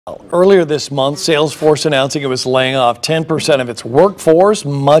Earlier this month, Salesforce announcing it was laying off 10% of its workforce.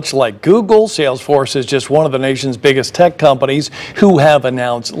 Much like Google, Salesforce is just one of the nation's biggest tech companies who have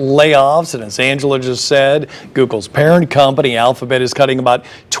announced layoffs. And as Angela just said, Google's parent company, Alphabet, is cutting about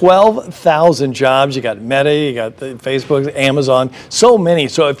 12,000 jobs. You got Meta, you got Facebook, Amazon, so many.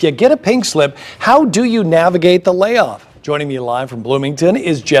 So if you get a pink slip, how do you navigate the layoff? Joining me live from Bloomington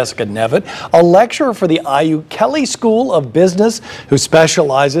is Jessica Nevitt, a lecturer for the IU Kelley School of Business who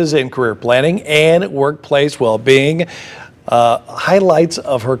specializes in career planning and workplace well-being. Highlights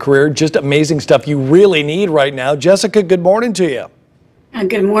of her career, just amazing stuff you really need right now. Jessica, good morning to you.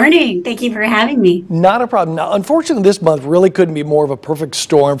 Good morning. Thank you for having me. Not a problem. Now, unfortunately, this month really couldn't be more of a perfect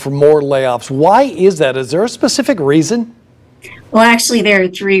storm for more layoffs. Why is that? Is there a specific reason? Well, actually, there are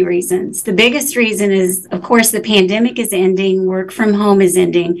three reasons. The biggest reason is, of course, the pandemic is ending, work from home is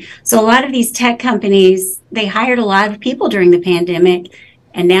ending. So a lot of these tech companies, they hired a lot of people during the pandemic,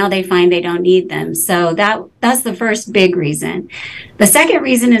 and now they find they don't need them. So that's the first big reason. The second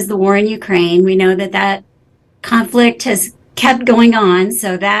reason is the war in Ukraine. We know that conflict has kept going on,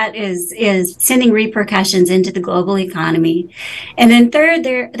 so that is sending repercussions into the global economy. And then third,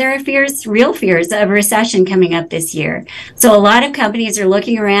 there are real fears of recession coming up this year. So a lot of companies are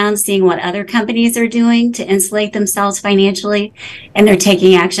looking around, seeing what other companies are doing to insulate themselves financially, and they're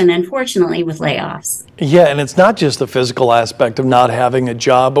taking action, unfortunately, with layoffs. Yeah, and it's not just the physical aspect of not having a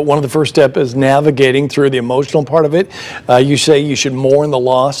job, but one of the first steps is navigating through the emotional part of it. You say you should mourn the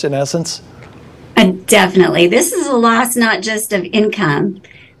loss, in essence? Definitely. This is a loss not just of income.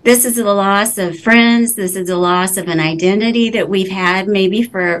 This is the loss of friends. This is the loss of an identity that we've had maybe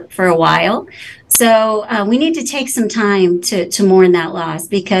for a while. So we need to take some time to mourn that loss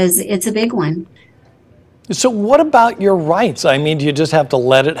because it's a big one. So what about your rights? I mean, do you just have to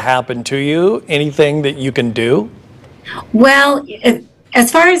let it happen to you? Anything that you can do? Well, as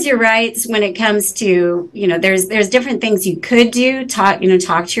far as your rights, when it comes to, there's different things you could do, talk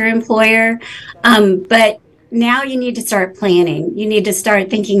to your employer. But now you need to start planning. You need to start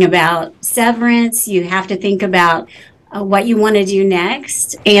thinking about severance. You have to think about what you want to do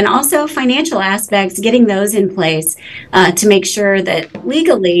next, and also financial aspects, getting those in place to make sure that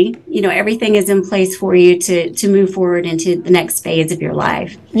legally, everything is in place for you to move forward into the next phase of your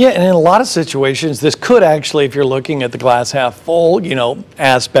life. Yeah, and in a lot of situations, this could actually, if you're looking at the glass half full,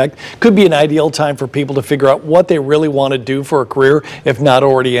 aspect, could be an ideal time for people to figure out what they really want to do for a career, if not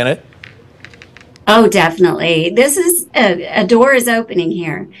already in it. Oh, definitely. This is a door is opening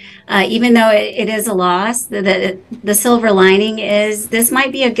here. Even though it is a loss, the silver lining is this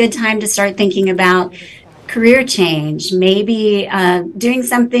might be a good time to start thinking about career change, maybe doing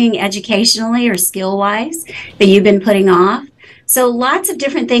something educationally or skill-wise that you've been putting off. So lots of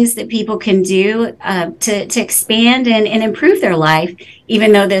different things that people can do to expand and improve their life,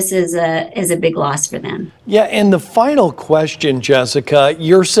 even though this is a big loss for them. Yeah, and the final question, Jessica,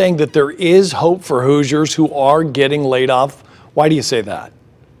 you're saying that there is hope for Hoosiers who are getting laid off. Why do you say that?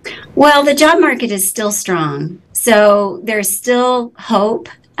 Well, the job market is still strong, so there's still hope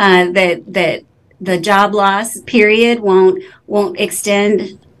that the job loss period won't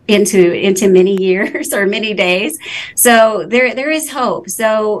extend into many years or many days. So there is hope.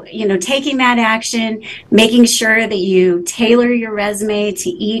 So, taking that action, making sure that you tailor your resume to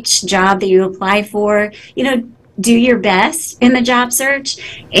each job that you apply for, do your best in the job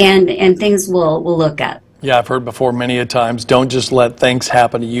search, and things will look up. Yeah, I've heard before many a times, don't just let things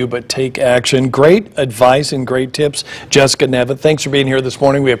happen to you, but take action. Great advice and great tips. Jessica Nevitt, thanks for being here this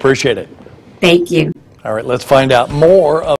morning. We appreciate it. Thank you. All right, let's find out more.